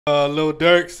Lil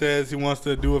Durk says he wants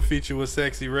to do a feature with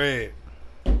Sexyy Red.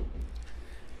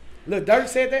 Lil Durk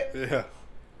said that? Yeah.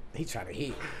 He trying to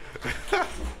hit. I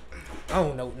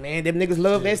don't know, man. Them niggas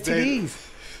love STDs.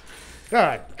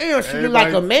 God damn, she look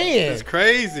like a man. It's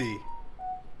crazy.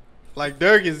 Like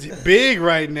Durk is big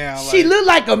right now. She look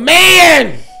like a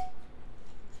man.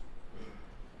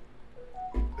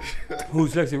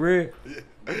 Who's Sexyy Red?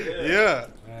 Yeah.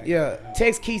 Yeah.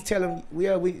 Text Keys, tell him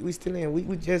we still in.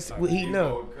 We just heating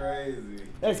up. Crazy.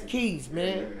 That's Keys,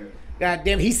 man. God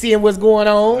damn, he seeing what's going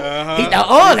on. He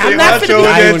I'm not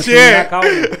finna She said,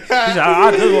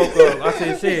 I just woke up. I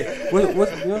said, shit.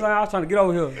 I was trying to get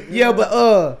over here. Yeah,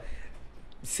 but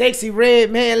Sexyy Red,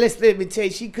 man, let me tell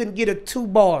you, she couldn't get her 2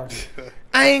 bars.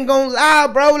 I ain't gonna lie,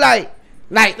 bro. Like,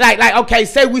 okay,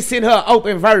 say we send her an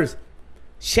open verse.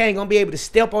 She ain't gonna be able to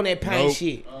step on that pain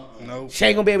shit. Nope. She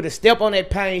ain't gonna be able to step on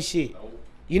that pain shit.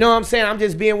 You know what I'm saying? I'm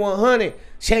just being 100.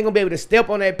 She ain't gonna be able to step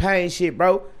on that pain shit,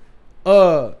 bro.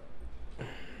 I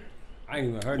ain't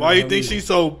even heard. Why you think she's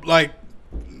so like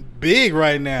big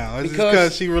right now? Is it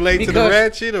because she relates to the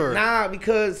rat shit, or nah?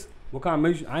 Because what kind of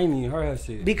music? I ain't even heard her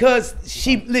shit. Because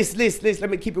she listen.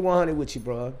 Let me keep it 100 with you,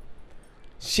 bro.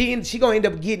 She gonna end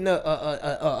up getting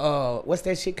a what's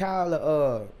that shit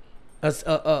called?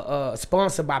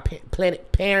 Sponsored by Planned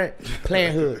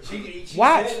Parenthood. She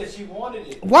Watch. said that she wanted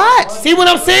it. Watch. See what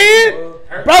I'm saying,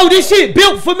 bro? This shit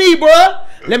built for me, bro.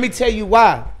 Let me tell you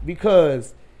why.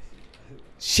 Because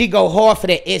she go hard for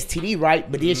that STD,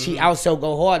 right? But then she also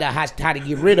go hard at how to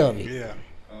get rid of it. yeah?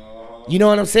 You know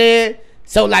what I'm saying?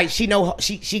 So like she know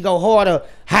she go harder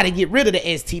how to get rid of the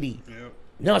STD. Yep.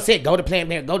 You know what I'm saying? Go to Planned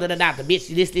Parenthood, go to the doctor, bitch.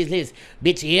 This,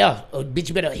 bitch. Yeah, bitch.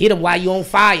 You better hit him while you on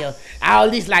fire.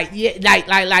 All this, like, yeah,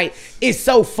 like, it's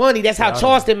so funny. That's how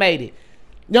Charleston made it.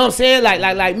 You know what I'm saying?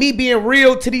 Like me being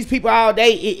real to these people all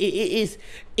day.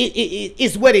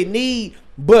 It's what it need,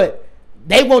 but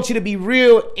they want you to be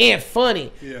real and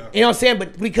funny. Yeah. You know what I'm saying?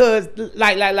 But because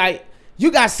like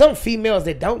you got some females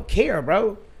that don't care,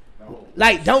 bro.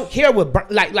 Like don't care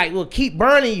what like will keep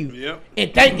burning you. Yep.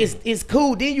 And think it's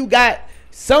cool. Then you got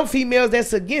some females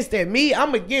that's against that. Me,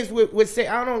 I'm against with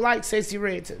I don't like Sexyy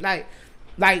Red.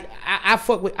 Like I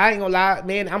fuck with. I ain't gonna lie,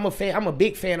 man. I'm a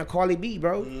big fan of Carly B,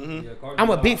 bro. Mm-hmm. Yeah, I'm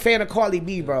a big fan of Carly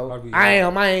B, bro. Cardi B, I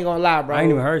ain't gonna lie, bro. I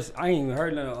ain't even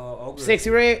heard none of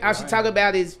Sexyy Red. All she talk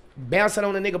about is bouncing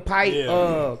on the nigga pipe.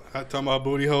 Yeah. I talking about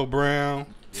Booty Hole Brown.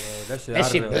 Yeah, that That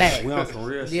shit black. We on some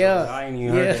real shit. Yeah. I ain't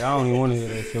even heard that. I don't even want to hear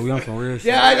that shit. We on some real shit.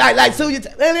 Yeah, like so you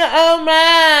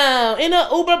around in the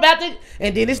Uber about to,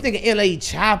 and then this nigga LA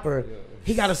Chopper,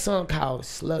 he got a song called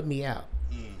 "Slut Me Out."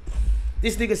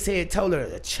 This nigga told her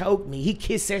to choke me. He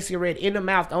kissed Sexyy Red in the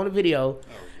mouth on the video,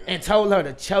 and told her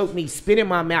to choke me, spit in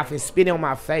my mouth and spit on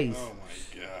my face. Oh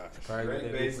my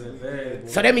god.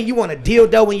 So that mean you want a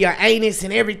dildo in your anus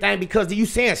and everything because you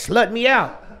saying "slut me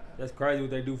out." That's crazy what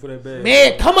they do for that bag.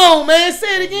 Man, come on, man,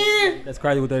 say it again. That's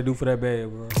crazy what they do for that bag,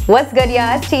 bro. What's good,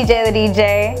 y'all? It's TJ the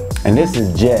DJ. And this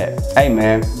is Jet. Hey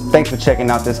man, thanks for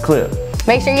checking out this clip.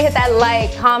 Make sure you hit that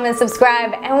like, comment,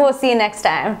 subscribe, and we'll see you next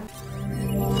time.